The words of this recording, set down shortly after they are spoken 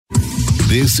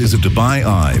This is a Dubai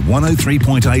Eye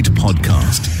 103.8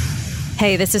 podcast.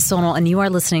 Hey, this is Sonal, and you are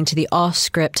listening to the Off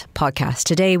Script podcast.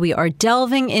 Today, we are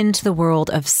delving into the world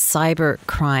of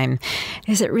cybercrime.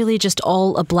 Is it really just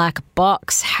all a black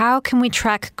box? How can we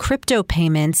track crypto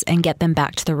payments and get them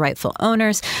back to the rightful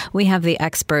owners? We have the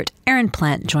expert ERIN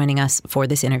PLANTE joining us for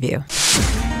this interview.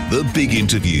 The Big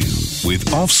Interview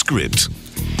with Off Script.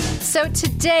 So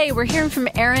today we're hearing from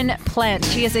ERIN PLANTE.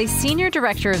 She is a senior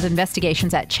director of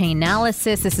investigations at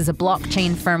Chainalysis. This is a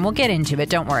blockchain firm. We'll get into it.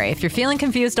 Don't worry. If you're feeling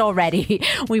confused already,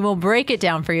 we will break it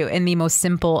down for you in the most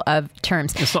simple of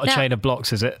terms. It's not a chain of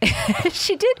blocks, is it?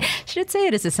 She did say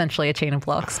it is essentially a chain of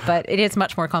blocks, but it is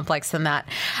much more complex than that.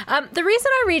 The reason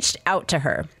I reached out to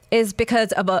her is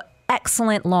because of an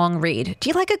excellent long read. Do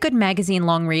you like a good magazine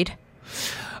long read?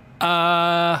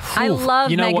 I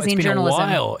love magazine journalism.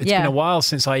 It's been a while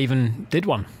since I even did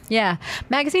one. Yeah.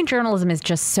 Magazine journalism is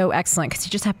just so excellent because you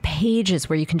just have pages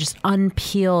where you can just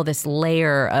unpeel this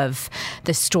layer of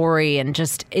the story, and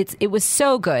just it was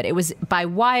so good. It was by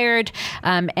Wired,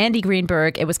 Andy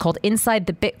Greenberg. It was called Inside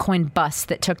the Bitcoin Bust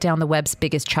that took down the web's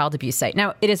biggest child abuse site.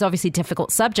 Now, it is obviously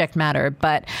difficult subject matter,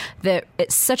 but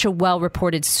it's such a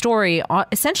well-reported story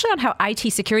essentially on how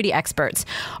IT security experts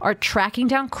are tracking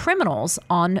down criminals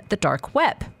on the dark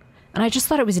web. And I just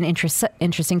thought it was an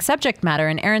interesting subject matter.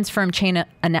 And ERIN's firm,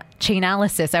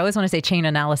 Chainalysis, I always want to say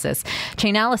Chainalysis.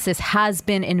 Chainalysis has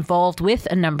been involved with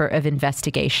a number of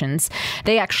investigations.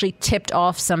 They actually tipped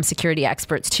off some security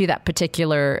experts to that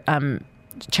particular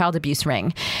child abuse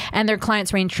ring. And their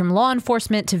clients range from law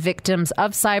enforcement to victims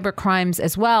of cyber crimes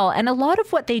as well. And a lot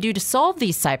of what they do to solve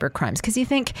these cyber crimes, because you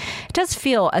think, it does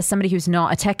feel, as somebody who's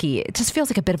not a techie, it just feels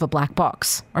like a bit of a black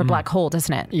box or a black hole,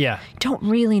 doesn't it? Yeah. You don't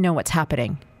really know what's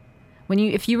happening.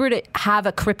 If you were to have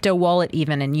a crypto wallet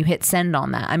even and you hit send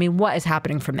on that, I mean, what is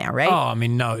happening from there, right? Oh, I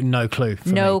mean, no clue.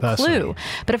 No clue.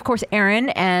 But of course, ERIN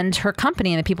and her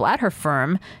company and the people at her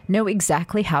firm know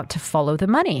exactly how to follow the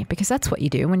money, because that's what you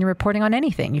do when you're reporting on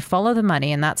anything. You follow the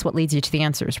money, and that's what leads you to the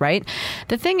answers, right?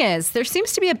 The thing is, there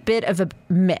seems to be a bit of a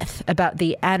myth about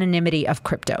the anonymity of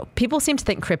crypto. People seem to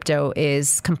think crypto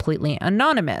is completely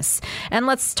anonymous. And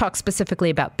let's talk specifically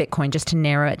about Bitcoin, just to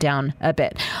narrow it down a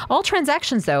bit. All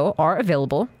transactions, though, are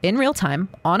available in real time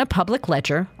on a public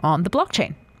ledger on the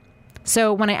blockchain.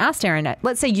 So when I asked ERIN,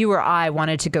 let's say you or I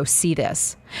wanted to go see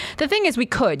this. The thing is,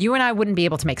 you and I wouldn't be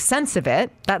able to make sense of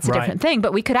it. That's a different thing,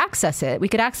 but we could access it. We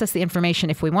could access the information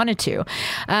if we wanted to.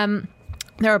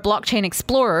 There are blockchain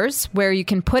explorers where you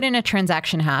can put in a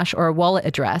transaction hash or a wallet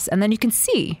address, and then you can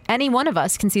see, any one of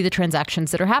us can see the transactions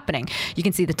that are happening. You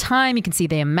can see the time, you can see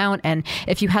the amount, and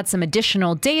if you had some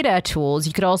additional data tools,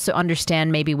 you could also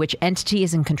understand maybe which entity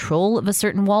is in control of a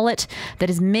certain wallet that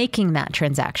is making that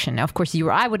transaction. Now, of course, you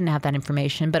or I wouldn't have that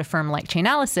information, but a firm like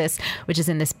Chainalysis, which is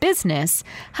in this business,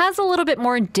 has a little bit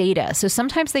more data. So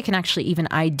sometimes they can actually even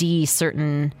ID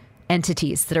certain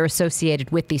entities that are associated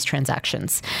with these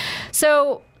transactions.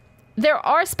 So there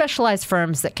are specialized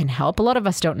firms that can help. A lot of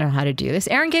us don't know how to do this.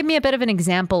 ERIN gave me a bit of an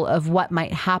example of what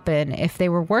might happen if they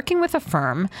were working with a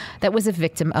firm that was a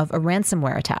victim of a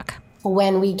ransomware attack.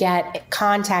 When we get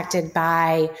contacted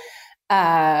by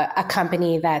a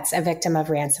company that's a victim of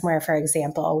ransomware, for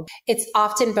example, it's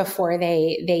often before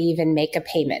they even make a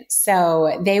payment.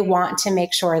 So they want to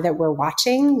make sure that we're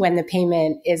watching when the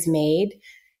payment is made,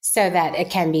 so that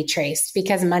it can be traced,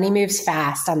 because money moves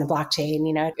fast on the blockchain.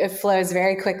 You know, it flows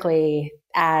very quickly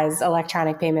as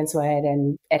electronic payments would,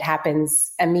 and it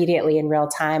happens immediately in real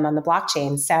time on the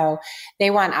blockchain. So they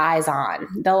want eyes on.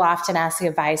 They'll often ask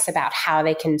advice about how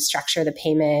they can structure the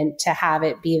payment to have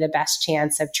it be the best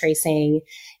chance of tracing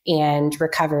and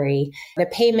recovery. The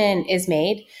payment is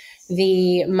made.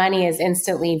 The money is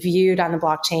instantly viewed on the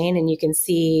blockchain, and you can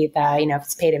see if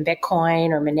it's paid in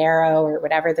Bitcoin or Monero or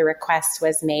whatever the request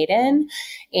was made in.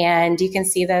 And you can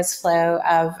see those flow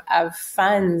of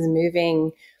funds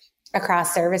moving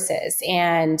across services.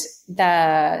 And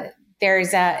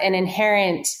there's an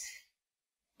inherent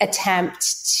attempt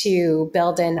to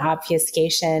build in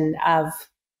obfuscation of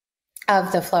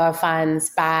the flow of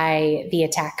funds by the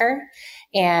attacker.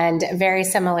 And very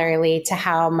similarly to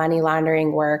how money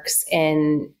laundering works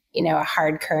in, a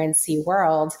hard currency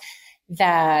world,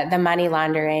 the money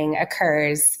laundering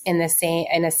occurs in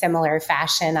a similar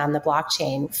fashion on the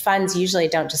blockchain. Funds usually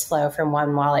don't just flow from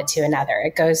one wallet to another.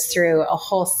 It goes through a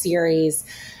whole series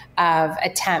of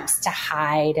attempts to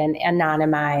hide and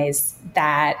anonymize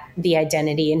the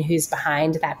identity and who's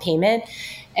behind that payment,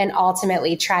 and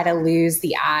ultimately try to lose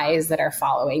the eyes that are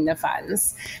following the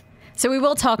funds. So we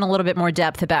will talk in a little bit more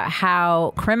depth about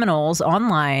how criminals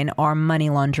online are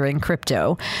money laundering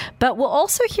crypto, but we'll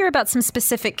also hear about some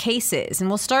specific cases. And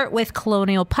we'll start with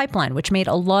Colonial Pipeline, which made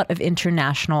a lot of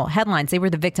international headlines. They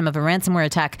were the victim of a ransomware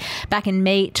attack back in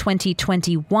May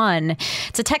 2021.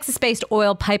 It's a Texas-based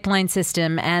oil pipeline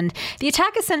system, and the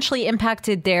attack essentially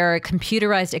impacted their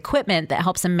computerized equipment that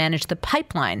helps them manage the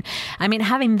pipeline. I mean,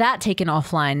 having that taken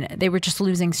offline, they were just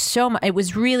losing so much. It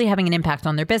was really having an impact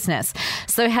on their business.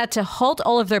 So they had to halt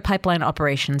all of their pipeline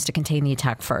operations to contain the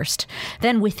attack first.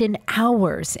 Then within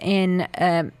hours, in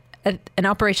an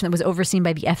operation that was overseen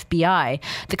by the FBI,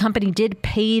 the company did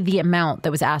pay the amount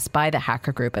that was asked by the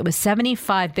hacker group. It was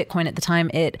 75 Bitcoin at the time.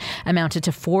 It amounted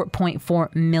to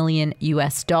 $4.4 million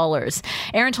US.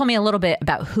 ERIN told me a little bit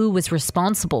about who was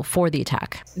responsible for the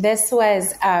attack. This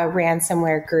was a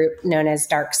ransomware group known as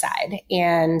DarkSide,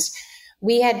 and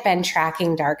we had been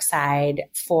tracking DarkSide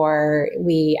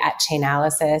we at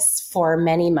Chainalysis for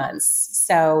many months.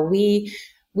 So we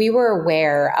were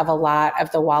aware of a lot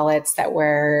of the wallets that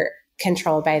were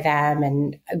controlled by them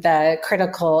and the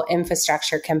critical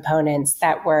infrastructure components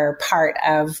that were part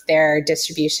of their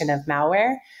distribution of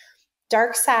malware.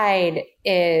 DarkSide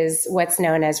is what's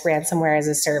known as ransomware as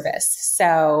a service.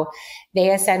 So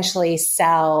they essentially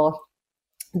sell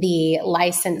the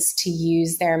license to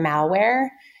use their malware,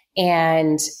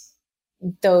 and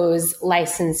those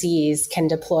licensees can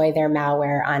deploy their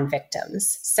malware on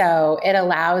victims. So it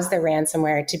allows the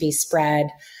ransomware to be spread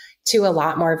to a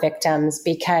lot more victims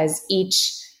because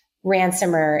each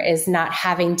ransomer is not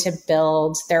having to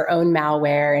build their own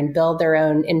malware and build their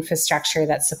own infrastructure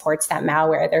that supports that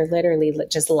malware. They're literally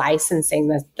just licensing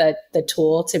the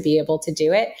tool to be able to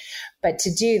do it. But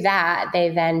to do that, they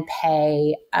then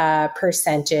pay a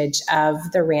percentage of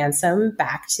the ransom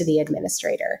back to the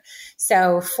administrator.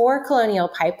 So for Colonial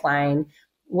Pipeline,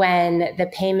 when the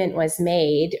payment was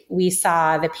made, we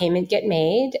saw the payment get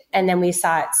made and then we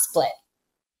saw it split.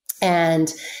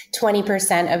 And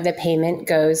 20% of the payment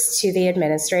goes to the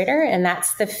administrator, and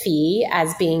that's the fee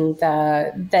as being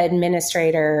the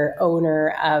administrator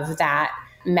owner of that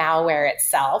malware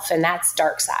itself, and that's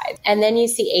DarkSide. And then you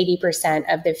see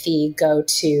 80% of the fee go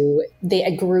to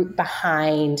the group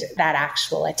behind that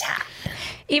actual attack.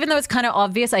 Even though it's kind of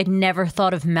obvious, I'd never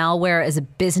thought of malware as a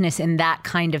business in that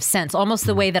kind of sense. Almost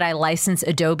the way that I license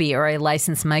Adobe or I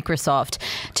license Microsoft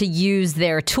to use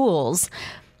their tools.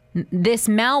 This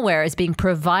malware is being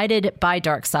provided by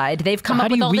DarkSide. They've come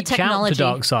up with all the technology.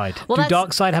 How do you reach out to DarkSide? Well, do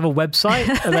DarkSide have a website?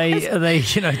 Are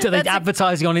they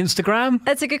advertising on Instagram?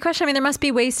 That's a good question. I mean, there must be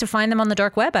ways to find them on the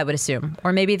dark web, I would assume,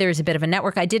 or maybe there's a bit of a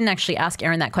network. I didn't actually ask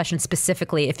ERIN that question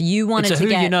specifically. If you wanted to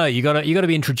get, you got to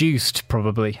be introduced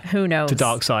probably. Who knows to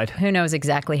DarkSide? Who knows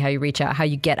exactly how you reach out, how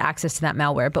you get access to that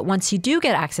malware? But once you do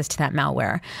get access to that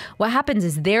malware, what happens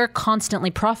is they're constantly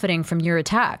profiting from your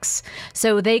attacks.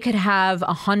 So they could have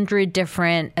 100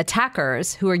 different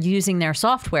attackers who are using their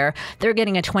software. They're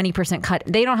getting a 20% cut.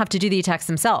 They don't have to do the attacks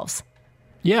themselves.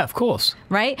 Yeah, of course.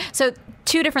 Right? So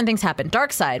two different things happen.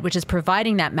 DarkSide, which is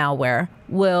providing that malware,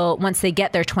 will, once they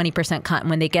get their 20% cut and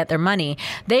when they get their money,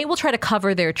 they will try to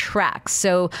cover their tracks.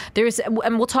 So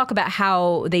and we'll talk about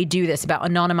how they do this, about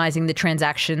anonymizing the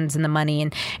transactions and the money.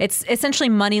 And it's essentially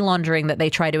money laundering that they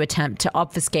try to attempt to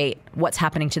obfuscate what's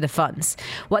happening to the funds.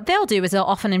 What they'll do is they'll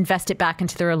often invest it back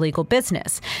into their illegal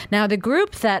business. Now, the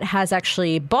group that has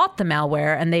actually bought the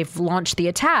malware and they've launched the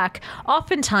attack,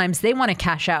 oftentimes they want to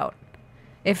cash out.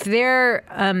 If they're,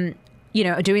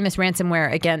 doing this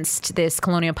ransomware against this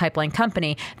Colonial Pipeline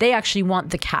company, they actually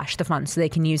want the cash, the funds, so they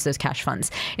can use those cash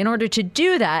funds. In order to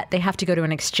do that, they have to go to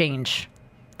an exchange.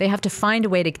 They have to find a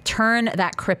way to turn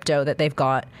that crypto that they've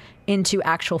got into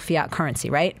actual fiat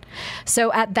currency, right?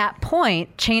 So at that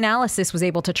point, Chainalysis was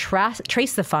able to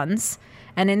trace the funds.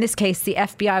 And in this case, the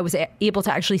FBI was able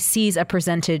to actually seize a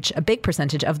big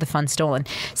percentage of the funds stolen,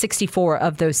 64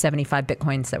 of those 75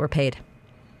 Bitcoins that were paid.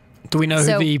 Do we know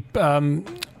who the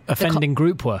offending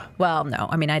group were? Well, no.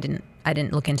 I mean, I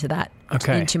didn't look into that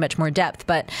in too much more depth.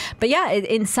 But yeah,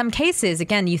 in some cases,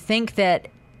 again, you think that,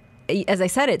 as I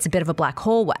said, it's a bit of a black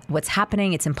hole. What's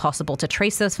happening? It's impossible to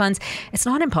trace those funds. It's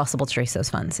not impossible to trace those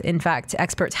funds. In fact,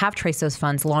 experts have traced those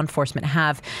funds. Law enforcement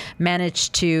have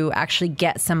managed to actually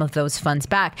get some of those funds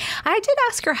back. I did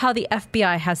ask her how the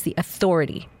FBI has the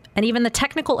authority and even the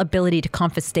technical ability to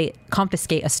confiscate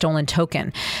a stolen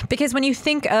token. Because when you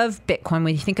think of Bitcoin,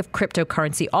 when you think of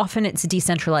cryptocurrency, often it's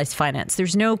decentralized finance.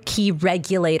 There's no key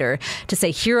regulator to say,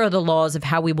 here are the laws of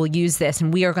how we will use this,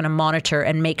 and we are going to monitor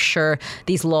and make sure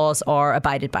these laws are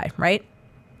abided by, right?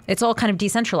 It's all kind of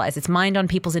decentralized. It's mined on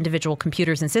people's individual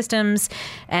computers and systems,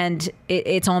 and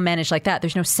it's all managed like that.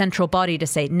 There's no central body to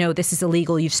say, no, this is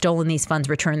illegal, you've stolen these funds,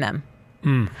 return them.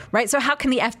 Right? So how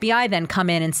can the FBI then come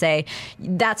in and say,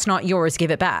 that's not yours,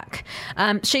 give it back?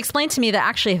 She explained to me that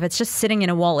actually if it's just sitting in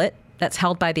a wallet that's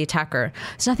held by the attacker,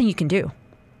 there's nothing you can do.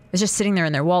 It's just sitting there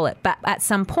in their wallet. But at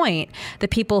some point, the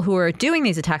people who are doing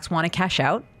these attacks want to cash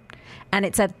out. And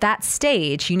it's at that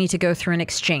stage you need to go through an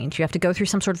exchange. You have to go through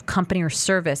some sort of company or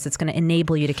service that's going to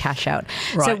enable you to cash out.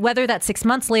 Right. So whether that's 6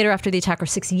 months later after the attack or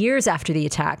 6 years after the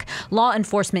attack, law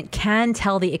enforcement can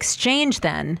tell the exchange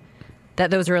then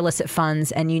that those are illicit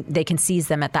funds and they can seize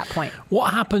them at that point.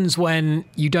 What happens when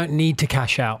you don't need to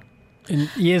cash out? In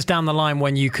years down the line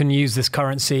when you can use this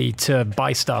currency to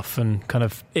buy stuff and kind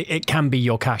of it can be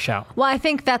your cash out? Well, I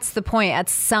think that's the point. At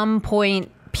some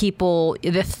point,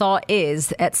 the thought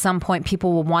is at some point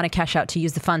people will want to cash out to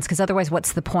use the funds because otherwise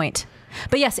what's the point?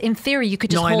 But yes, in theory, you could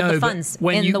just hold the funds in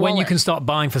the wallet. When you can start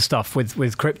buying for stuff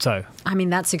with crypto? I mean,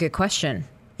 that's a good question.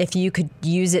 If you could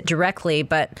use it directly,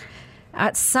 but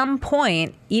at some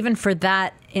point, even for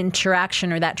that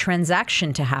interaction or that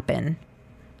transaction to happen,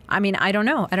 I mean, I don't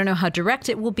know. I don't know how direct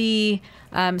it will be.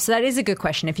 So that is a good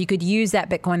question. If you could use that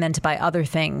Bitcoin then to buy other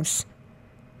things,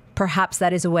 perhaps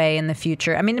that is a way in the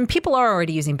future. I mean, and people are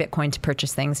already using Bitcoin to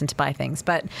purchase things and to buy things,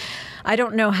 but I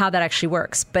don't know how that actually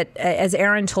works. But as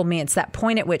ERIN told me, it's that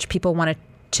point at which people want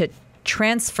to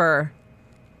transfer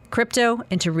crypto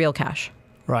into real cash,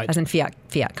 right? As in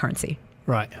fiat currency.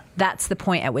 Right. That's the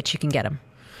point at which you can get them.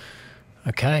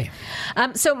 Okay.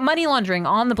 So money laundering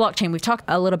on the blockchain, we've talked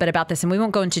a little bit about this and we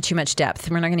won't go into too much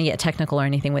depth. We're not going to get technical or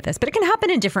anything with this, but it can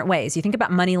happen in different ways. You think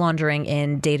about money laundering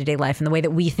in day-to-day life and the way that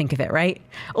we think of it, right?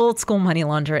 Old school money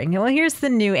laundering. Well, here's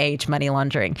the new age money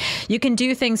laundering. You can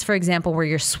do things, for example, where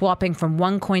you're swapping from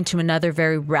one coin to another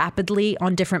very rapidly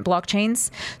on different blockchains.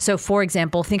 So for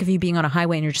example, think of you being on a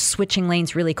highway and you're just switching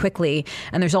lanes really quickly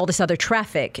and there's all this other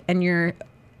traffic and you're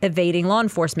evading law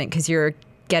enforcement because you're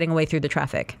getting away through the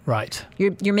traffic. Right.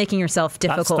 You're making yourself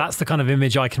difficult. That's the kind of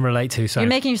image I can relate to. So you're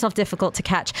making yourself difficult to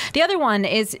catch. The other one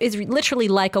is literally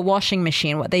like a washing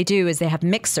machine. What they do is they have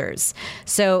mixers.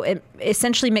 So it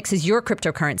essentially mixes your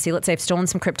cryptocurrency. Let's say I've stolen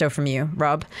some crypto from you,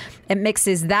 Rob. It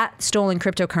mixes that stolen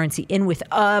cryptocurrency in with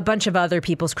a bunch of other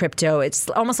people's crypto. It's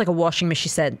almost like a washing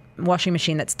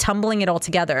machine that's tumbling it all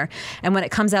together. And when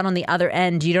it comes out on the other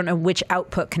end, you don't know which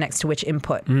output connects to which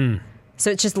input. So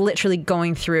it's just literally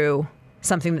going through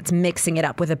something that's mixing it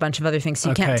up with a bunch of other things. So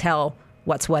you can't tell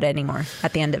what's what anymore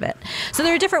at the end of it. So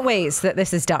there are different ways that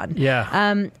this is done.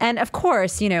 Yeah. And of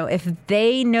course, if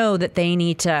they know that they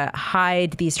need to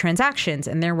hide these transactions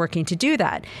and they're working to do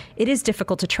that, it is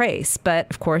difficult to trace. But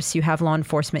of course, you have law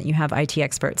enforcement, you have IT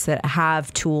experts that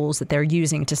have tools that they're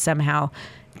using to somehow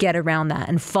get around that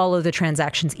and follow the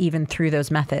transactions even through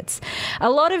those methods. A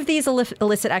lot of these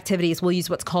illicit activities will use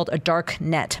what's called a dark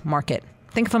net market.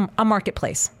 Think of a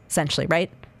marketplace, essentially,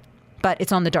 right? But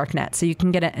it's on the dark net, so you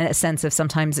can get a sense of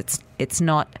sometimes it's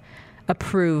not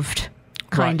approved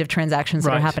kind of transactions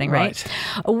that are happening, right?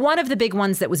 One of the big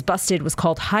ones that was busted was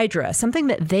called Hydra. Something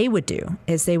that they would do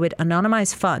is they would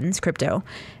anonymize funds, crypto,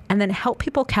 and then help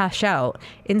people cash out.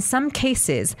 In some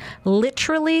cases,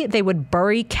 literally, they would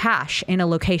bury cash in a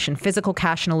location, physical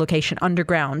cash in a location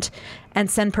underground, and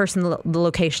send person the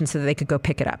location so that they could go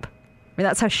pick it up. I mean,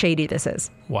 that's how shady this is.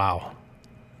 Wow.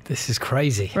 This is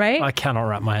crazy. Right? I cannot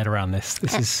wrap my head around this.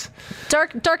 This is...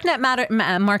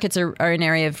 Darknet markets are an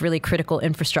area of really critical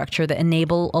infrastructure that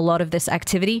enable a lot of this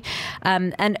activity.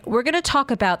 And we're going to talk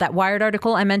about that Wired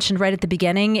article I mentioned right at the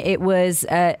beginning. It was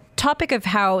a topic of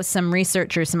how some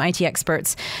researchers, some IT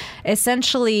experts,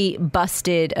 essentially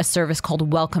busted a service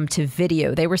called Welcome to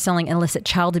Video. They were selling illicit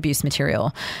child abuse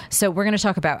material. So we're going to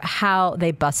talk about how they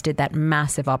busted that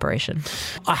massive operation.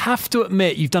 I have to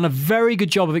admit, you've done a very good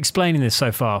job of explaining this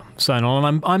so far,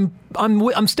 Sonal, and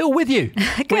I'm still with you,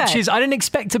 which is I didn't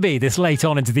expect to be this late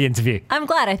on into the interview. I'm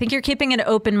glad. I think you're keeping an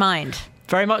open mind.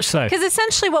 Very much so. Because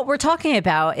essentially what we're talking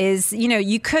about is,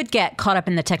 you could get caught up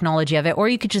in the technology of it, or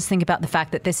you could just think about the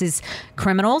fact that this is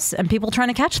criminals and people trying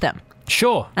to catch them.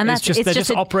 Sure. And they're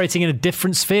just operating in a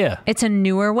different sphere. It's a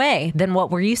newer way than what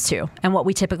we're used to and what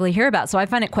we typically hear about. So I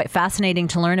find it quite fascinating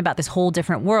to learn about this whole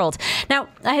different world. Now,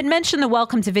 I had mentioned the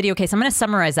Welcome to Video case. I'm going to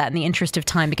summarize that in the interest of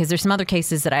time because there's some other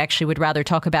cases that I actually would rather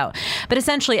talk about. But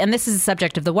essentially, and this is the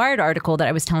subject of the Wired article that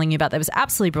I was telling you about that was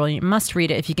absolutely brilliant. You must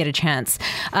read it if you get a chance.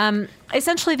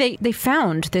 Essentially, they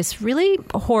found this really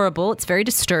horrible, it's very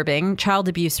disturbing, child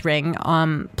abuse ring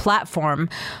platform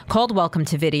called Welcome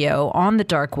to Video on the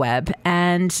dark web.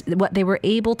 And what they were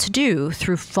able to do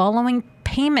through following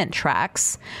payment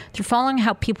tracks, through following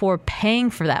how people were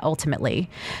paying for that ultimately,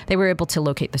 they were able to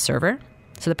locate the server.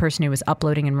 so the person who was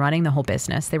uploading and running the whole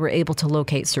business, they were able to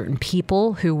locate certain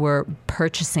people who were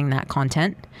purchasing that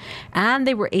content. And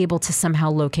they were able to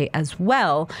somehow locate as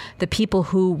well the people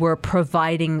who were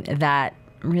providing that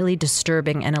really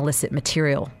disturbing and illicit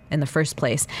material in the first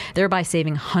place, thereby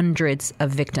saving hundreds of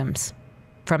victims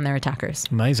from their attackers.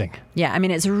 Amazing. Yeah, I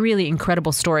mean, it's a really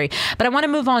incredible story. But I want to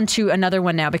move on to another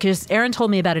one now, because ERIN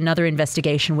told me about another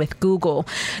investigation with Google.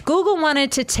 Google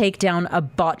wanted to take down a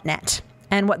botnet.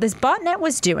 And what this botnet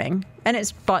was doing, and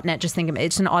it's botnet, just think of it,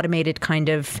 it's an automated kind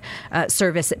of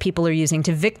service that people are using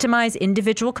to victimize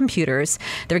individual computers.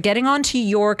 They're getting onto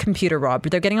your computer, Rob.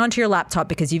 They're getting onto your laptop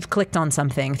because you've clicked on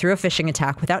something through a phishing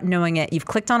attack without knowing it. You've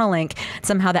clicked on a link.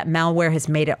 Somehow that malware has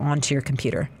made it onto your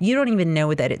computer. You don't even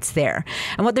know that it's there.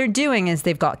 And what they're doing is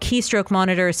they've got keystroke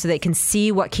monitors so they can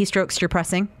see what keystrokes you're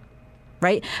pressing,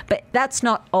 right? But that's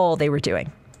not all they were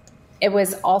doing. It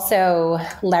was also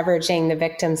leveraging the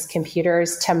victims'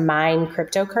 computers to mine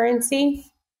cryptocurrency,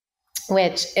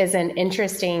 which is an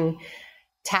interesting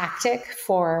tactic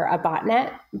for a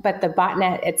botnet. But the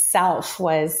botnet itself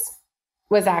was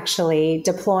actually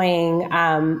deploying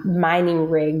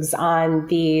mining rigs on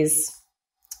these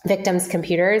victims'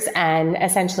 computers and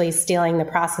essentially stealing the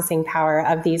processing power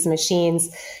of these machines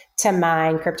to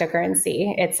mine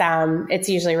cryptocurrency. It's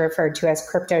usually referred to as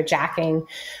cryptojacking.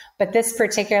 But this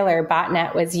particular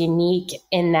botnet was unique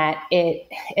in that it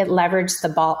leveraged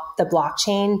the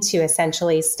blockchain to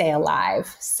essentially stay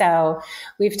alive. So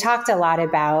we've talked a lot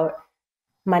about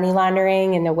money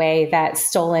laundering and the way that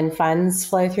stolen funds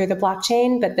flow through the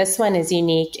blockchain, but this one is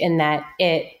unique in that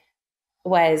it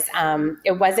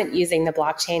wasn't using the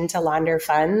blockchain to launder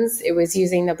funds. It was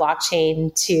using the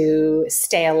blockchain to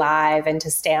stay alive and to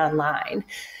stay online.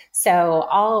 So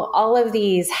all of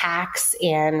these hacks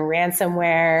and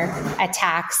ransomware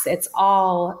attacks, it's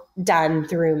all done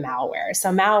through malware. So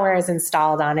malware is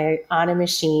installed on a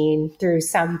machine through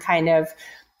some kind of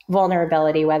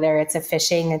vulnerability, whether it's a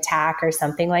phishing attack or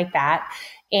something like that.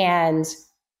 And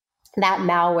that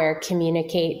malware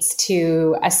communicates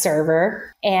to a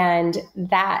server, and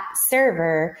that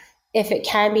server, if it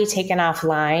can be taken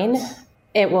offline,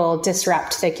 it will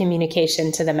disrupt the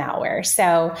communication to the malware.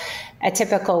 So a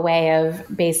typical way of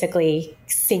basically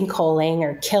sinkholing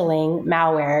or killing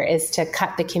malware is to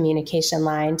cut the communication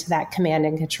line to that command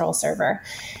and control server.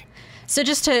 So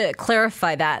just to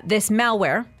clarify that, this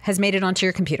malware has made it onto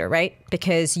your computer, right?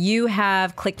 Because you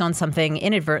have clicked on something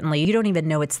inadvertently. You don't even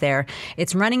know it's there.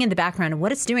 It's running in the background. And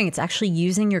what it's doing, it's actually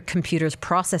using your computer's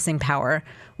processing power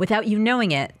without you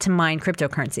knowing it to mine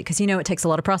cryptocurrency. Because it takes a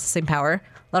lot of processing power,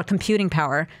 a lot of computing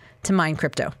power to mine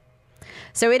crypto.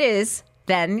 So it is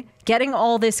then getting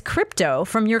all this crypto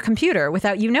from your computer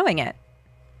without you knowing it.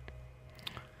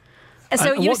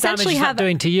 So you essentially have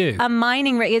doing to you? A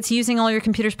mining rate. It's using all your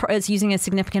computers. It's using a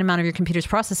significant amount of your computer's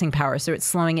processing power. So it's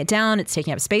slowing it down. It's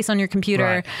taking up space on your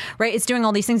computer, right? It's doing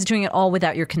all these things. It's doing it all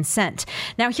without your consent.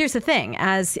 Now, here's the thing.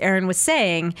 As ERIN was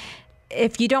saying,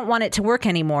 if you don't want it to work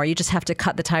anymore, you just have to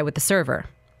cut the tie with the server.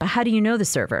 But how do you know the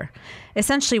server?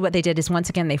 Essentially, what they did is, once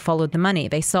again, they followed the money.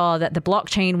 They saw that the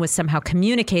blockchain was somehow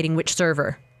communicating which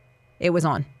server it was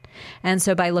on. And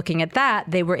so by looking at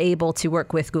that, they were able to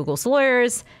work with Google's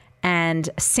lawyers and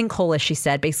sinkhole, as she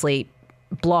said, basically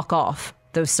block off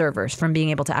those servers from being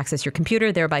able to access your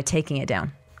computer, thereby taking it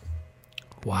down.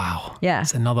 Wow. Yeah.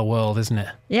 It's another world, isn't it?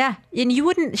 Yeah. And you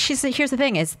wouldn't, here's the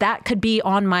thing is that could be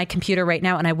on my computer right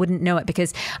now and I wouldn't know it,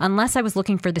 because unless I was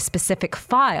looking for the specific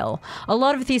file, a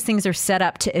lot of these things are set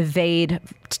up to evade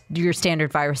your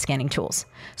standard virus scanning tools.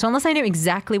 So unless I knew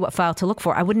exactly what file to look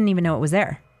for, I wouldn't even know it was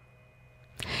there.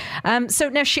 So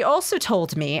now she also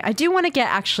told me, I do want to get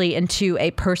actually into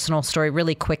a personal story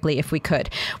really quickly, if we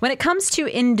could. When it comes to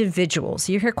individuals,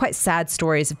 you hear quite sad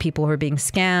stories of people who are being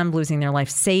scammed, losing their life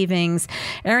savings.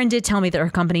 ERIN did tell me that her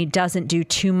company doesn't do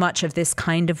too much of this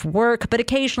kind of work, but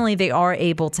occasionally they are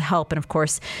able to help. And of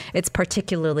course, it's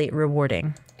particularly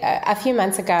rewarding. A few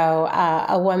months ago,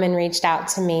 a woman reached out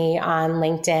to me on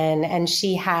LinkedIn, and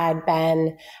she had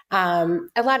been,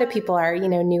 a lot of people are,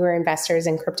 newer investors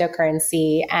in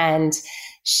cryptocurrency, and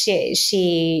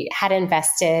she had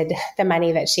invested the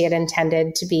money that she had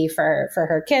intended to be for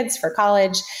her kids, for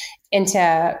college, into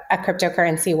a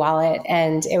cryptocurrency wallet.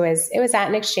 And it was at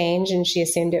an exchange, and she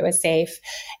assumed it was safe.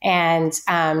 And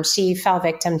she fell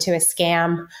victim to a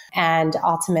scam, and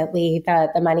ultimately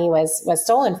the money was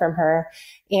stolen from her.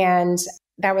 And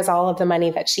that was all of the money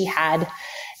that she had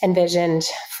envisioned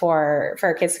for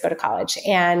her kids to go to college.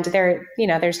 And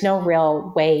there's no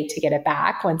real way to get it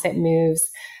back once it moves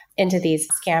into these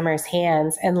scammers'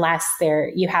 hands, unless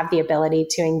you have the ability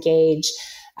to engage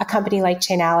a company like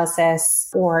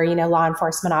Chainalysis or, law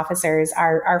enforcement officers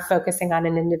are focusing on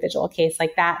an individual case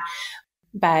like that.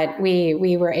 But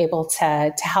we were able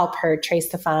to help her trace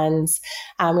the funds.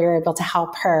 We were able to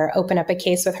help her open up a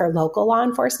case with her local law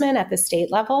enforcement at the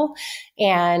state level.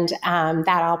 And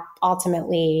that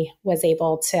ultimately was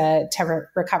able to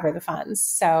recover the funds.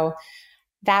 So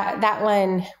that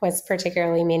one was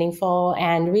particularly meaningful.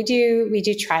 And we do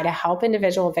try to help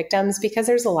individual victims because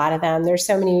there's a lot of them. There's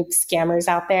so many scammers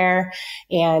out there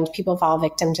and people fall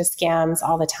victim to scams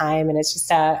all the time. And it's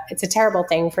just it's a terrible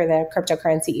thing for the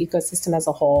cryptocurrency ecosystem as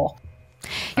a whole.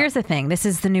 Here's the thing. This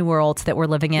is the new world that we're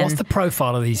living in. What's the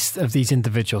profile of these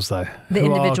individuals, though? The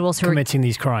individuals who are committing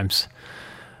these crimes.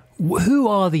 Who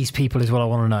are these people is what I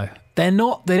want to know.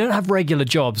 They don't have regular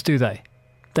jobs, do they?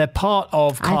 They're part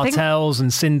of cartels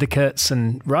and syndicates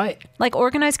and, right? Like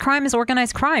organized crime is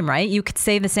organized crime, right? You could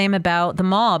say the same about the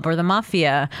mob or the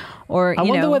mafia or, I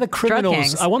wonder where the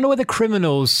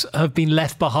criminals have been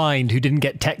left behind who didn't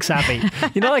get tech savvy.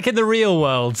 Like in the real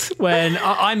world, when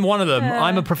I'm one of them,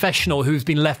 I'm a professional who's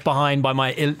been left behind by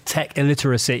my tech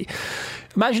illiteracy.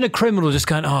 Imagine a criminal just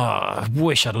going, I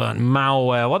wish I'd learned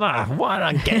malware. Why did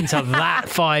I get into that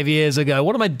 5 years ago?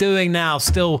 What am I doing now?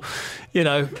 Still,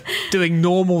 doing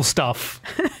normal stuff.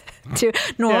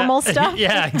 Normal stuff?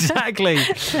 Yeah, exactly.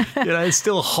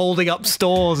 Still holding up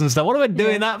stores and stuff. What am I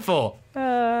doing that for?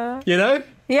 Yeah,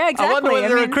 exactly. I wonder whether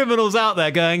there are criminals out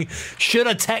there going, should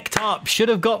have teched up, should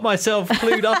have got myself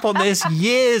clued up on this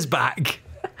years back.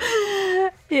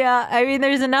 Yeah, I mean,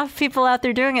 there's enough people out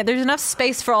there doing it. There's enough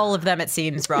space for all of them, it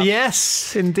seems, Rob.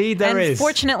 Yes, indeed there is. And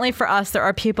fortunately for us, there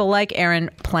are people like ERIN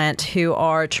PLANTE who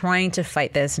are trying to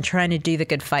fight this and trying to do the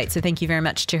good fight. So thank you very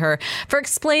much to her for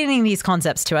explaining these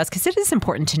concepts to us, because it is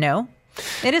important to know.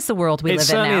 It is the world we live in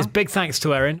now. It certainly is. Big thanks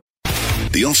to ERIN.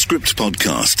 The Off Script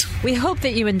Podcast. We hope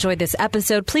that you enjoyed this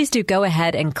episode. Please do go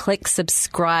ahead and click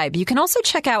subscribe. You can also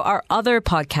check out our other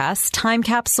podcasts, Time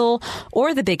Capsule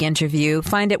or The Big Interview.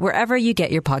 Find it wherever you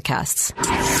get your podcasts.